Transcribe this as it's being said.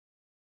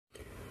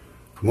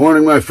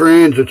Morning, my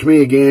friends. It's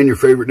me again, your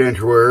favorite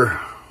denture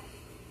wearer.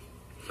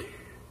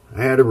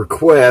 I had a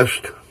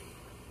request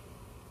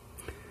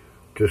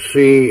to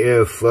see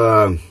if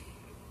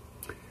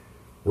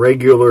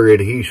regular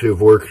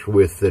adhesive works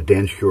with the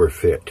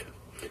DenSureFit,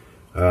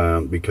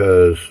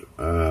 because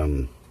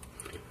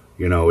you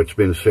know, it's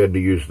been said to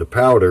use the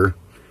powder,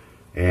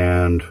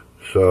 and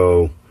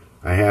so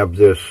I have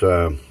this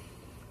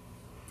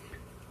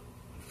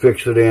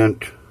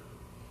Fixodent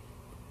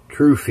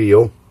True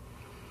Feel,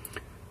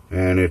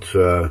 and it's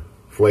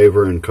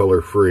flavor and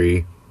color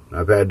free.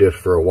 I've had this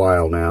for a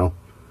while now.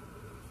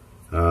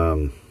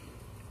 We're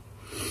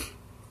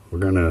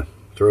gonna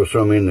throw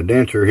some in the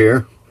denture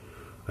here.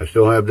 I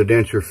still have the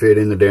DenSureFit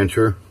in the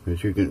denture.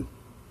 As you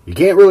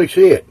can't really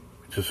see it.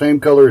 It's the same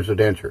color as the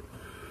denture.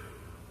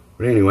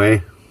 But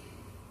anyway,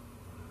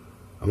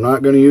 I'm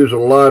not going to use a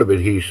lot of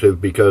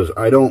adhesive because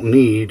I don't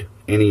need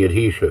any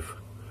adhesive.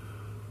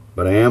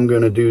 But I am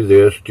going to do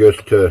this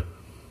just to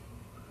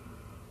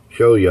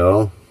show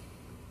y'all,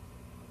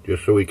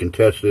 just so we can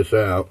test this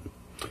out.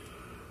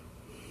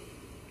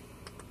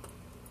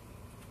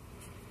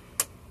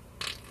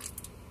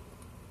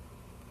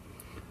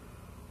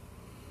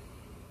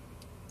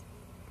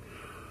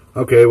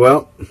 Okay,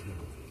 well,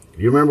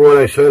 you remember what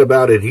I said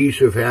about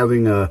adhesive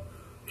having a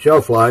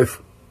shelf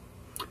life?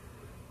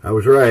 I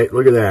was right.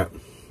 Look at that.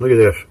 Look at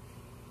this.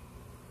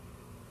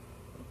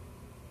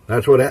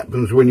 That's what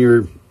happens when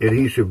your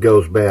adhesive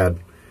goes bad.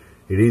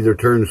 It either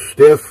turns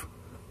stiff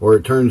or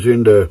it turns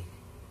into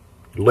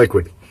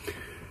liquid.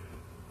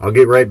 I'll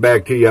get right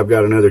back to you. I've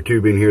got another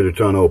tube in here that's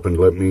unopened.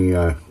 Let me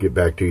get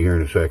back to you here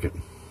in a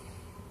second.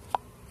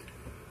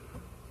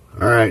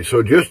 Alright,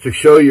 so just to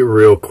show you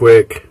real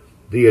quick,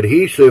 the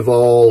adhesive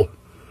all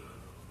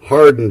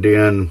hardened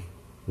in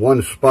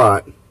one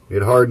spot.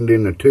 It hardened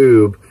in the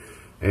tube,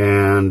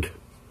 and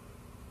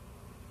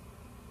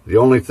the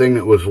only thing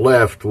that was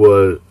left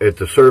was at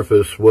the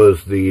surface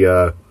was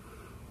the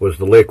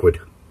liquid.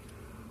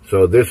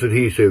 So this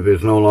adhesive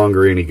is no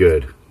longer any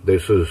good.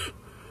 This is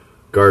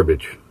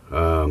garbage.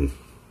 That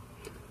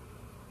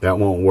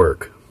won't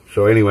work.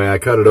 So anyway, I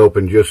cut it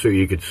open just so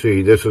you could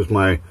see. This is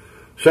my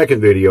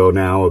second video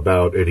now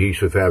about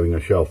adhesive having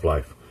a shelf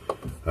life.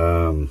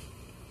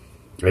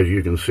 As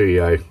you can see,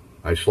 I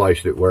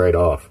sliced it right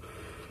off.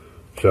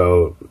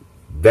 So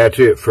that's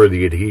it for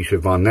the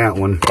adhesive on that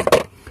one.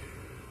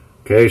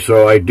 Okay,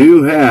 so I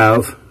do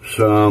have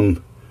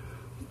some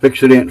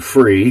Fixodent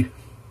free.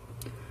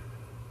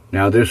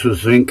 Now this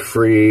is zinc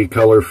free,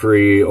 color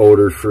free,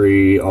 odor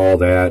free, all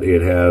that.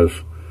 It has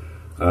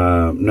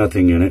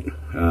nothing in it.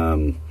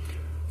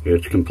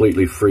 It's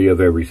completely free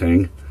of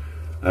everything.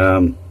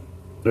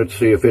 Let's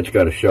see if it's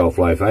got a shelf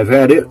life. I've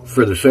had it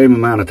for the same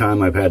amount of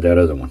time I've had that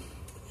other one.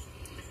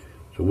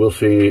 So we'll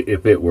see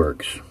if it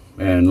works.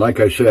 And like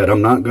I said,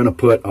 I'm not going to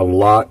put a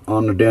lot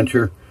on the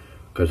denture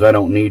because I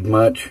don't need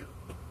much.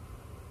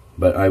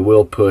 But I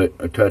will put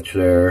a touch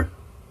there,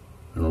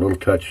 and a little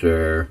touch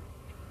there,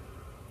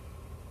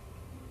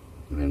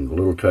 and a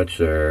little touch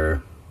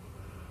there.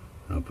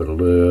 I'll put a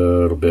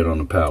little bit on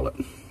the palette.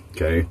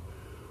 Okay,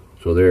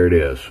 so there it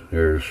is.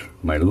 There's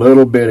my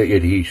little bit of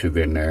adhesive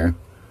in there.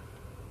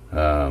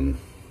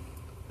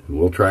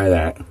 We'll try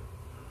that.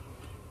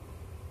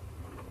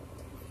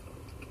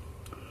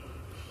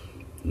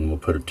 And we'll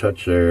put a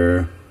touch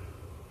there,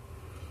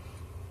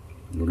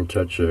 a little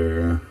touch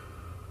there, a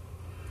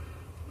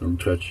little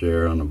touch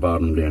there on the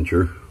bottom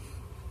denture.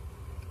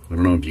 I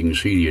don't know if you can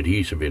see the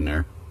adhesive in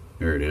there.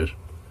 There it is.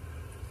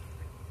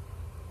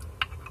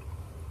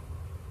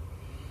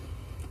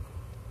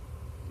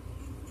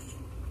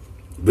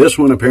 This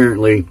one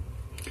apparently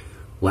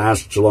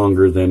lasts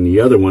longer than the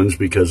other ones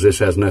because this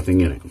has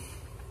nothing in it.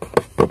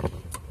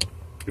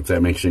 If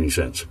that makes any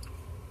sense.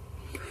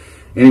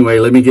 Anyway,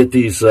 let me get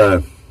these,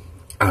 oh,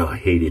 I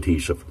hate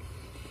adhesive.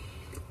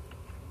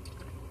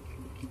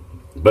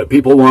 But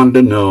people wanted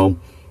to know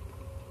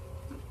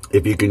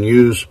if you can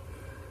use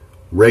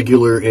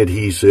regular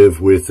adhesive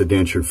with the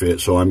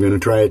DenSureFit. So I'm going to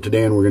try it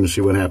today and we're going to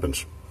see what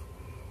happens.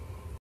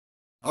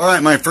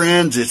 Alright, my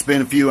friends, it's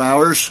been a few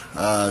hours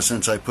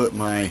since I put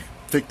my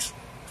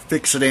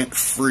Fixodent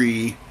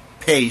free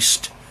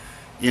paste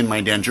in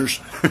my dentures.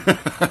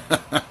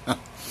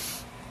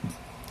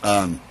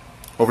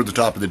 Over the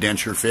top of the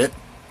DenSureFit.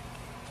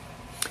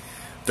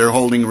 They're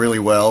holding really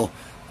well.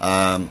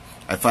 I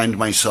find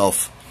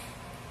myself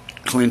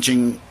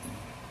clenching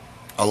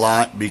a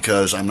lot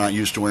because I'm not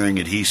used to wearing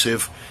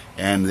adhesive,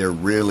 and they're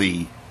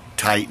really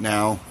tight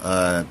now.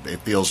 It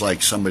feels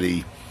like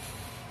somebody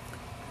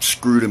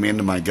screwed them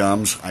into my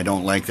gums. I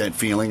don't like that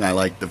feeling. I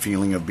like the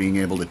feeling of being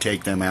able to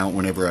take them out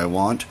whenever I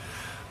want.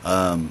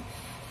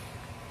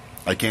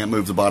 I can't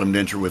move the bottom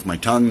denture with my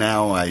tongue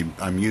now.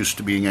 I'm used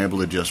to being able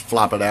to just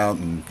flop it out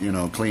and, you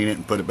know, clean it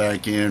and put it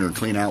back in, or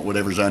clean out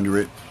whatever's under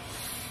it.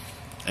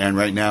 And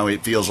right now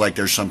it feels like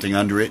there's something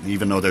under it,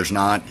 even though there's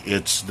not.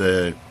 It's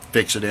the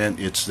Fixodent,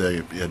 it's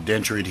the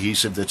denture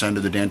adhesive that's under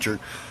the denture,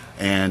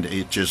 and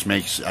it just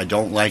makes, I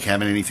don't like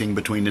having anything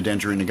between the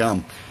denture and the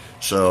gum.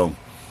 So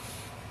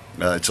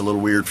It's a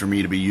little weird for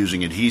me to be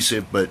using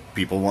adhesive, but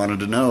people wanted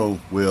to know,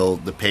 will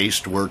the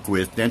paste work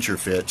with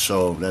DenSureFit?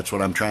 So that's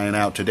what I'm trying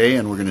out today,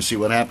 and we're going to see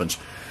what happens.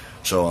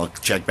 So I'll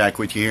check back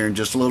with you here in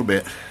just a little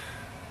bit.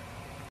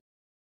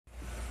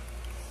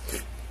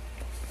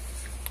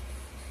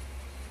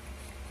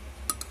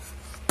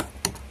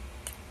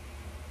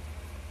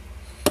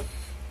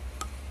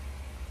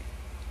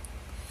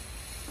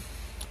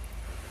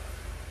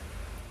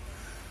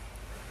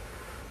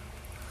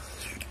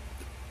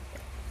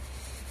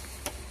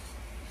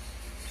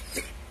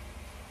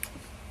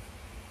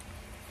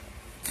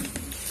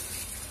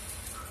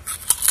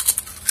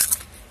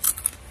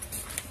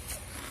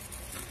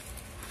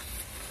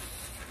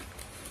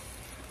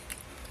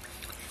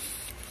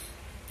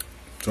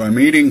 So I'm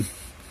eating,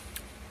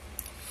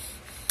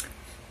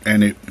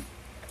 and it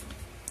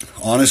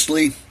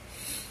honestly,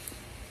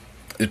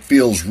 it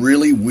feels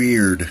really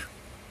weird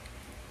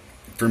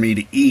for me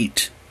to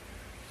eat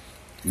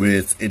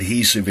with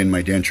adhesive in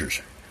my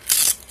dentures.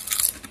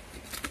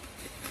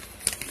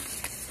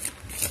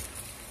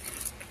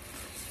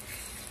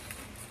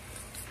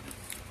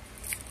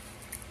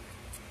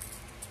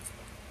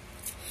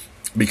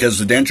 Because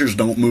the dentures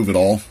don't move at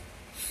all,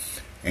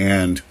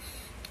 and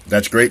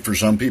that's great for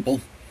some people.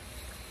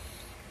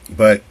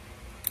 But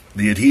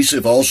the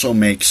adhesive also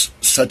makes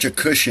such a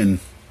cushion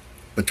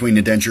between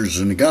the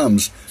dentures and the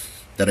gums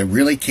that I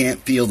really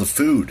can't feel the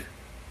food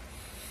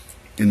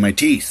in my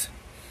teeth.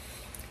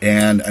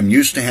 And I'm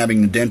used to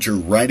having the denture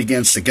right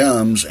against the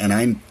gums, and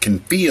I can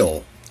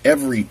feel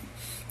every...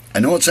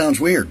 I know it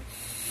sounds weird,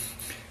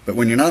 but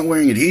when you're not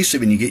wearing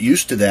adhesive and you get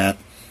used to that,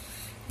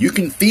 you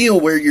can feel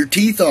where your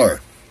teeth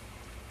are.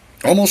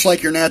 Almost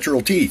like your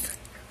natural teeth.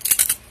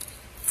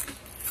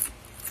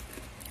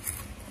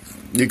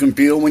 You can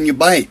feel when you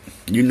bite.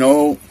 You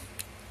know,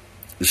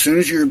 as soon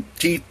as your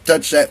teeth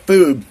touch that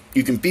food,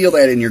 you can feel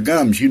that in your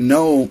gums. You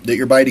know that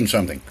you're biting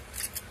something.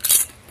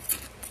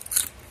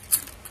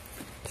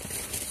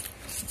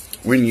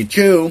 When you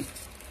chew,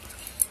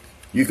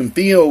 you can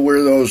feel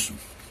where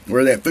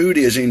that food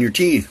is in your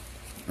teeth.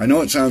 I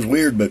know it sounds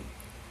weird, but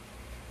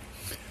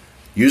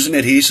using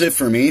adhesive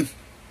for me,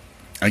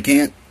 I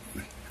can't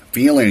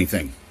feel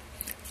anything.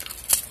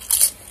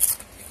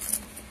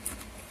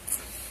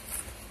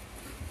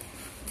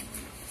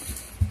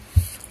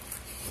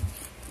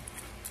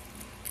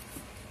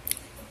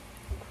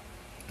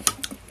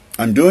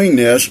 I'm doing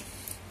this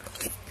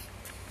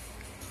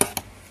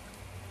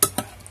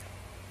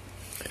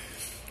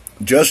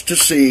just to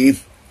see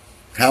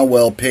how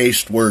well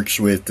paste works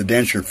with the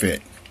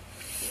DenSureFit.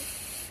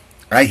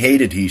 I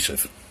hate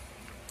adhesive.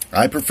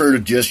 I prefer to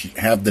just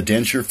have the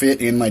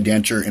DenSureFit in my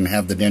denture and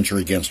have the denture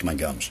against my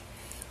gums.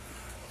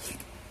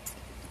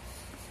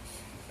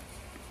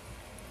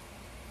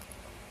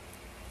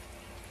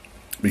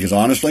 Because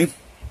honestly,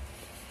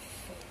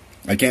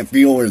 I can't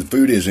feel where the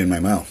food is in my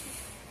mouth.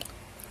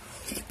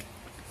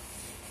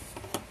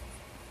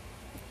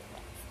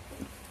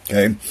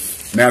 Okay,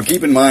 now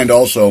keep in mind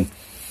also,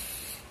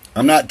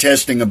 I'm not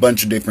testing a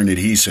bunch of different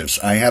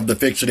adhesives. I have the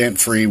Fixodent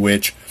free,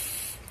 which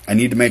I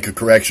need to make a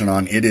correction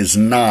on. It is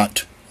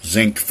not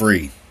zinc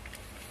free.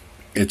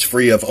 It's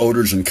free of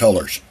odors and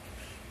colors.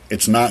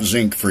 It's not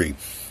zinc free.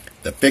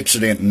 The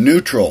Fixodent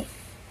neutral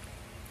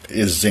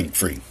is zinc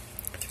free.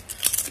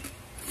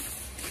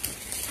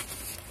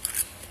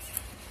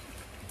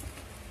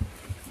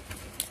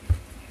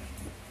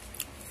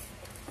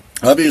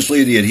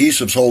 Obviously the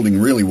adhesive's holding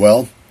really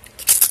well.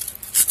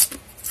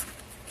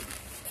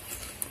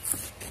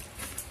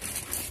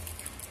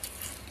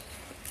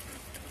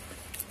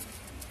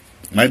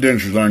 My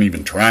dentures aren't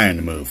even trying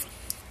to move.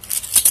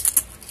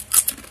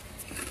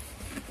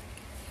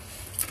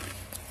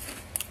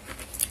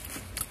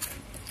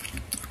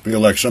 Feel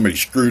like somebody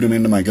screwed them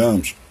into my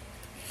gums.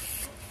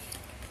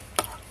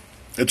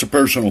 It's a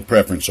personal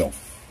preference, though.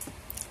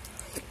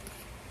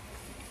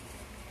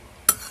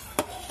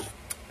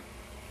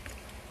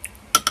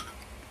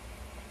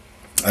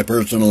 I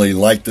personally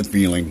like the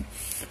feeling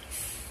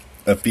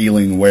of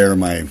feeling where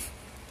the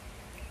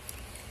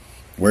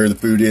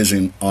food is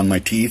on my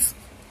teeth.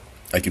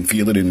 I can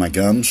feel it in my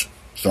gums,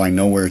 so I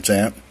know where it's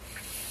at.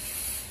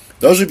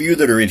 Those of you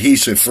that are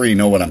adhesive-free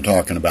know what I'm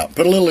talking about.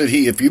 Put a little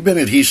if you've been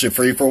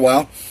adhesive-free for a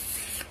while,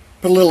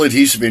 put a little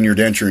adhesive in your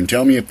denture and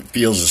tell me if it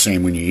feels the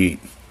same when you eat.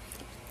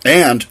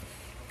 And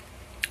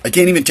I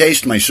can't even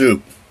taste my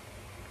soup.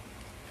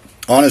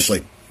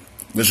 Honestly,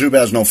 the soup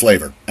has no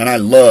flavor, and I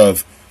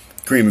love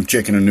cream of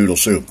chicken and noodle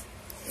soup.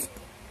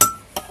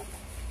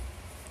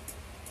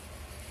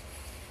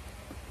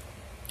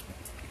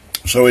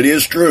 So it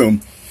is true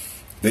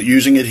that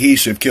using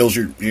adhesive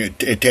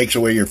it takes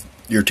away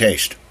your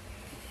taste.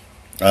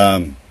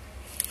 I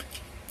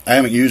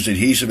haven't used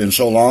adhesive in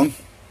so long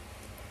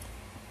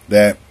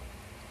that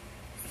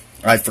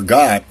I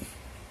forgot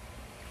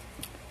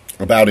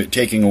about it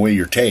taking away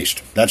your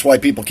taste. That's why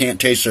people can't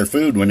taste their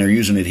food when they're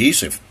using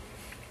adhesive.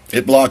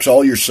 It blocks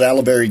all your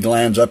salivary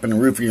glands up in the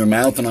roof of your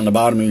mouth and on the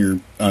bottom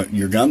of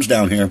your gums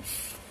down here.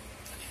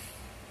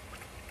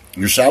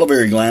 Your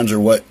salivary glands are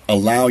what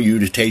allow you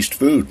to taste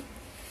food.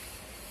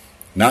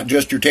 not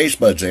just your taste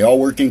buds. They all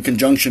work in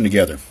conjunction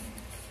together.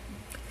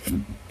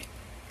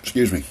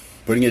 Excuse me.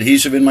 Putting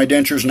adhesive in my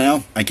dentures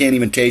now, I can't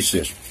even taste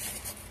this.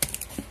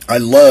 I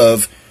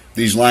love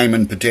these lime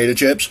and potato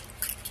chips.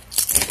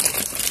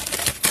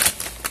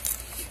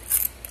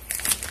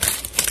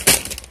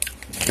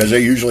 Because they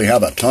usually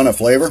have a ton of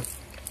flavor.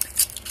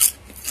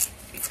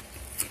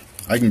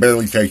 I can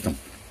barely taste them.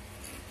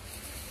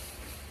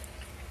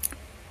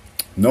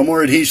 No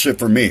more adhesive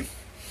for me.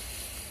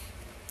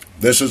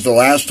 This is the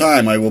last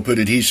time I will put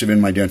adhesive in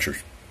my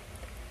dentures.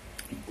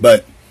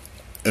 But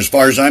as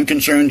far as I'm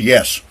concerned,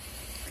 yes.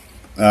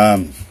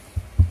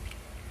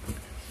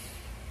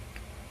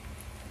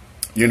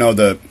 You know,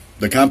 the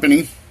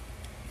company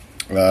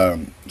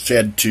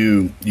said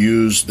to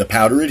use the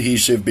powder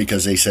adhesive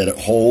because they said it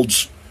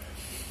holds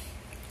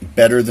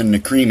better than the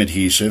cream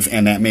adhesive,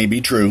 and that may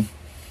be true.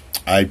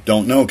 I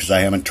don't know because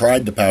I haven't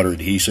tried the powder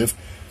adhesive.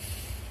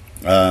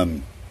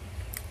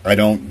 I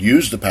don't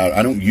use the powder.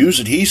 I don't use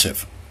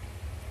adhesive.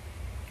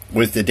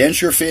 With the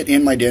DenSureFit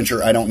in my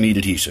denture, I don't need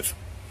adhesive.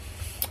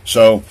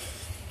 So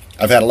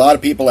I've had a lot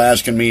of people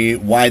asking me,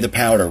 why the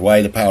powder?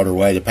 Why the powder?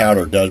 Why the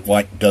powder?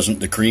 Why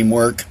doesn't the cream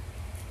work?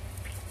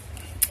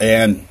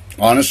 And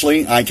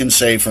honestly, I can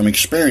say from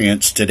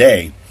experience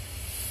today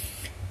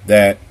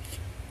that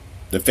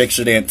the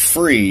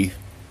Fixodent-free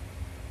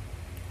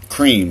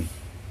cream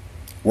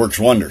works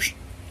wonders.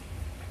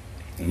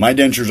 My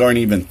dentures aren't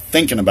even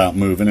thinking about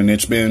moving, and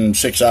it's been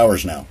 6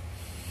 hours now.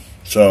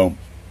 So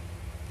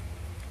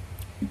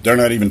they're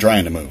not even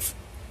trying to move.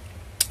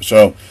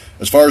 So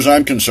as far as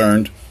I'm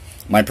concerned,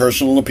 my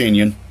personal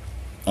opinion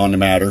on the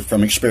matter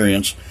from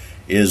experience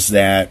is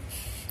that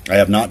I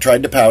have not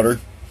tried the powder,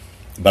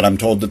 but I'm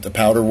told that the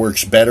powder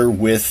works better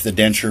with the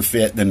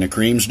DenSureFit than the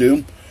creams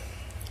do.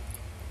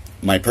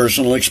 My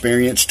personal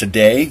experience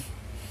today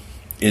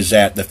is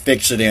that the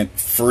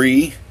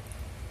Fixodent-free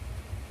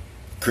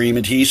cream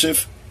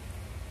adhesive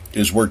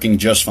is working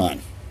just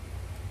fine.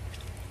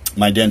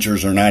 My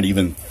dentures are not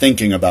even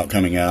thinking about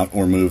coming out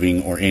or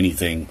moving or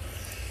anything.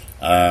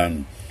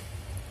 I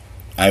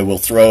will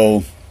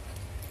throw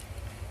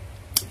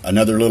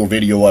another little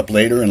video up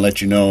later and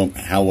let you know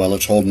how well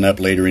it's holding up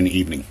later in the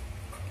evening.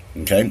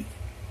 Okay?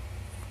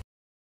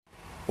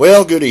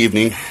 Well, good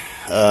evening.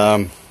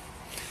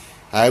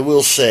 I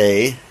will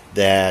say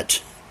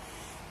that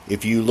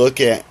if you look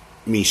at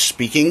me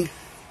speaking,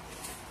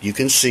 you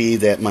can see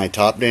that my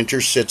top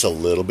denture sits a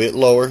little bit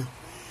lower.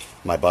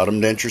 My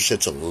bottom denture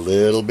sits a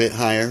little bit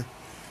higher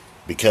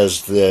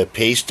because the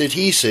paste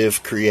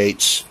adhesive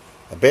creates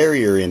a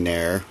barrier in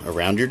there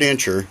around your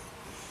denture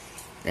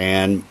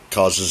and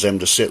causes them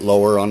to sit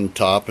lower on the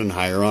top and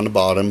higher on the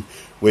bottom,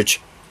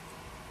 which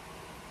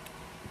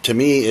to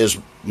me is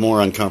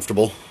more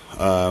uncomfortable.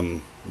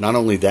 Not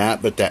only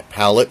that, but that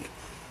palate,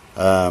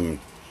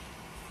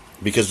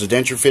 because the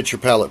denture fits your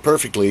palate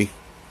perfectly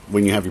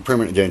when you have your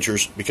permanent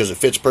dentures, because it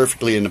fits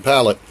perfectly in the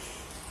palate.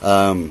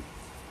 When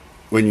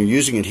you're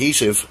using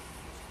adhesive,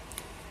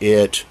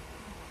 you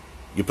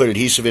put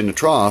adhesive in the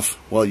trough.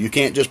 Well, you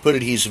can't just put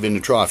adhesive in the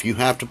trough. You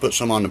have to put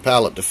some on the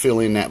palate to fill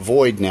in that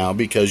void now,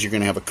 because you're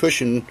going to have a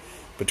cushion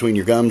between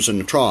your gums and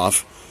the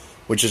trough,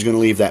 which is going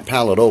to leave that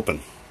palate open.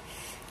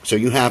 So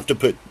you have to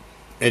put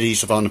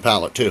adhesive on the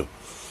palate too.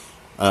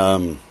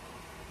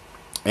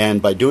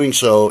 And by doing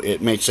so,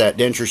 it makes that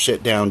denture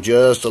sit down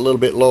just a little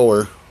bit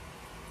lower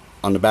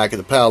on the back of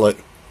the palate.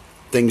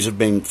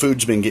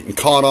 Food's been getting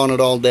caught on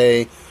it all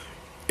day.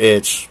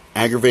 It's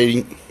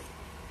aggravating.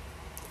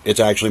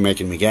 It's actually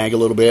making me gag a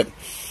little bit.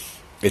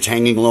 It's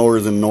hanging lower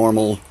than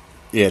normal.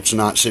 It's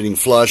not sitting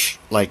flush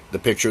like the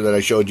picture that I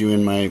showed you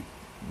in my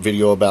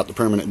video about the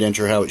permanent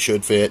denture, how it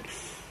should fit.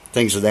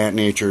 Things of that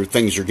nature.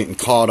 Things are getting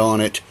caught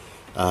on it.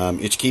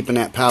 It's keeping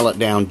that palate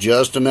down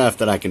just enough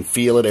that I can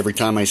feel it every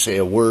time I say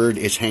a word.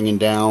 It's hanging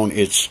down.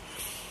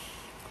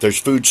 There's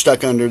food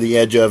stuck under the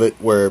edge of it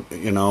where,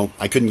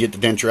 I couldn't get the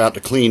denture out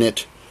to clean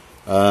it.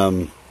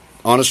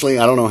 Honestly,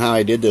 I don't know how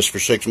I did this for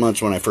 6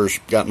 months when I first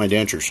got my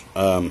dentures.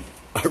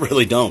 I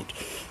really don't.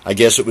 I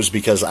guess it was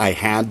because I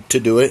had to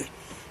do it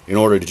in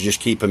order to just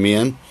keep them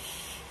in.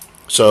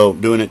 So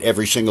doing it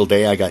every single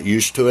day, I got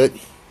used to it.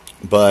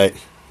 But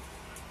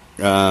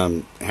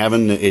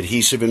having the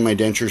adhesive in my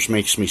dentures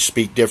makes me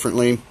speak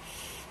differently.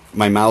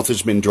 My mouth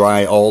has been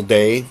dry all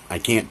day. I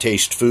can't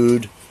taste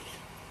food.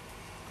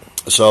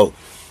 So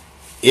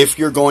if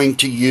you're going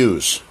to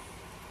use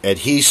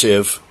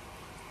adhesive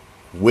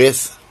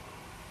with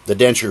the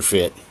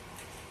DenSureFit,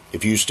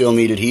 if you still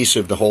need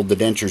adhesive to hold the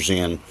dentures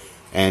in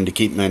and to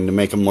keep them and to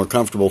make them more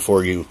comfortable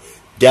for you,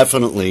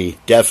 definitely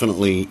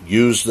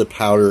use the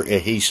powder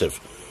adhesive,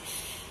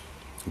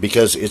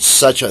 because it's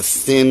such a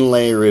thin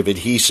layer of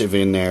adhesive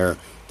in there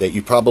that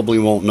you probably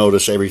won't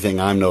notice everything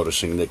I'm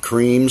noticing. The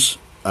creams,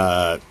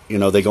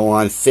 they go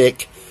on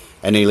thick,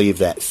 and they leave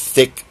that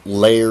thick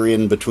layer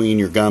in between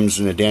your gums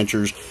and the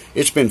dentures.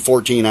 It's been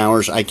 14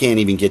 hours. I can't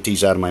even get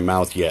these out of my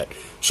mouth yet.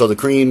 So the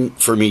cream,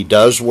 for me,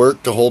 does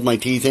work to hold my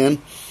teeth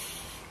in,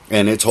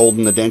 and it's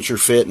holding the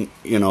DenSureFit.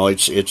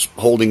 It's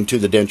holding to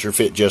the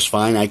DenSureFit just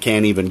fine. I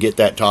can't even get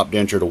that top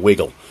denture to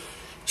wiggle.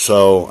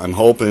 So I'm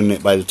hoping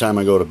that by the time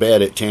I go to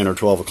bed at 10 or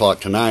 12 o'clock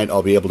tonight,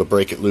 I'll be able to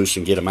break it loose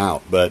and get them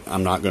out. But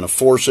I'm not going to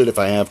force it. If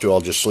I have to,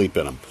 I'll just sleep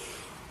in them.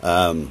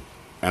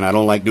 And I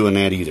don't like doing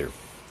that either.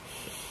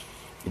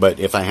 But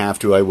if I have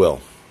to, I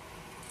will.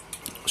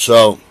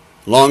 So,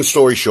 long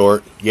story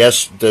short,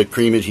 yes, the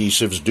cream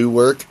adhesives do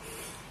work.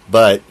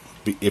 But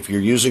if you're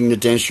using the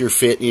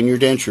DenSureFit in your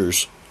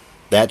dentures,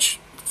 that's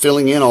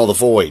filling in all the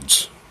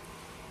voids.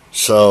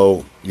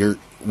 So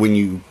when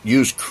you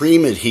use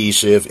cream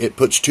adhesive, it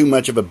puts too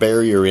much of a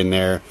barrier in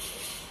there,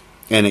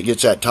 and it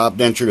gets that top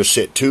denture to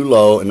sit too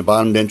low and the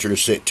bottom denture to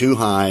sit too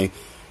high,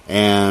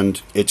 and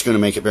it's going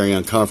to make it very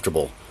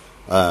uncomfortable,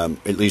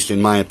 at least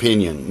in my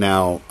opinion.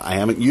 Now, I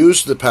haven't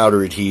used the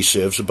powder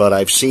adhesives, but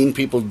I've seen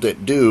people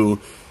that do,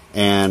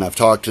 and I've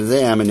talked to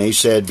them, and they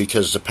said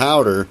because the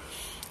powder,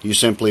 you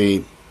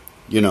simply,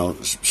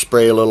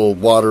 spray a little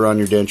water on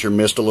your denture,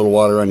 mist a little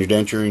water on your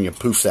denture, and you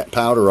poof that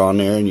powder on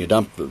there and you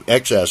dump the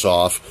excess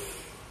off.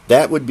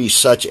 That would be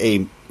such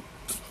a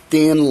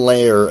thin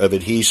layer of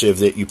adhesive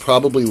that you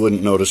probably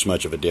wouldn't notice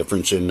much of a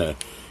difference in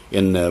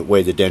the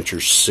way the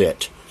dentures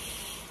sit.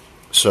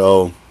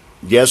 So,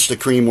 yes, the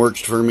cream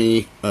works for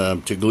me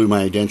to glue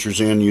my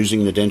dentures in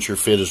using the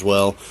DenSureFit as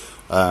well.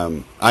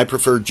 I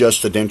prefer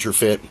just the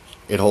DenSureFit.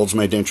 It holds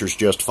my dentures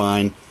just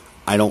fine.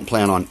 I don't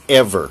plan on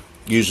ever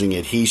using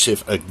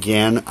adhesive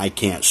again. I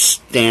can't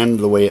stand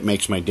the way it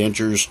makes my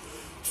dentures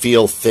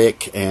feel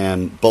thick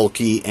and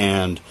bulky,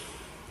 and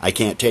I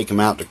can't take them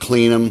out to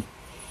clean them.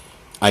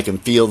 I can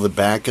feel the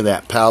back of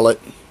that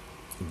palate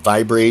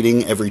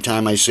vibrating every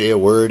time I say a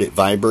word. It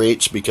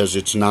vibrates because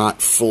it's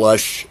not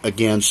flush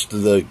against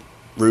the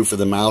roof of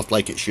the mouth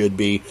like it should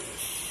be.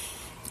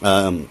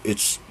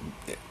 It's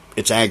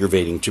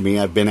aggravating to me.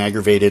 I've been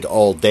aggravated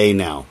all day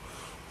now.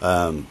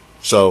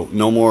 So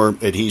no more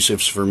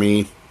adhesives for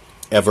me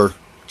ever.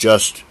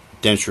 Just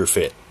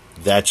DenSureFit.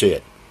 That's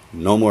it.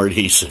 No more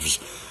adhesives.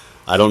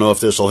 I don't know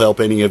if this will help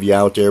any of you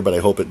out there, but I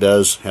hope it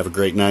does. Have a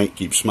great night.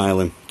 Keep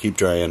smiling, keep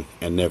trying,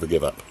 and never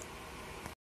give up.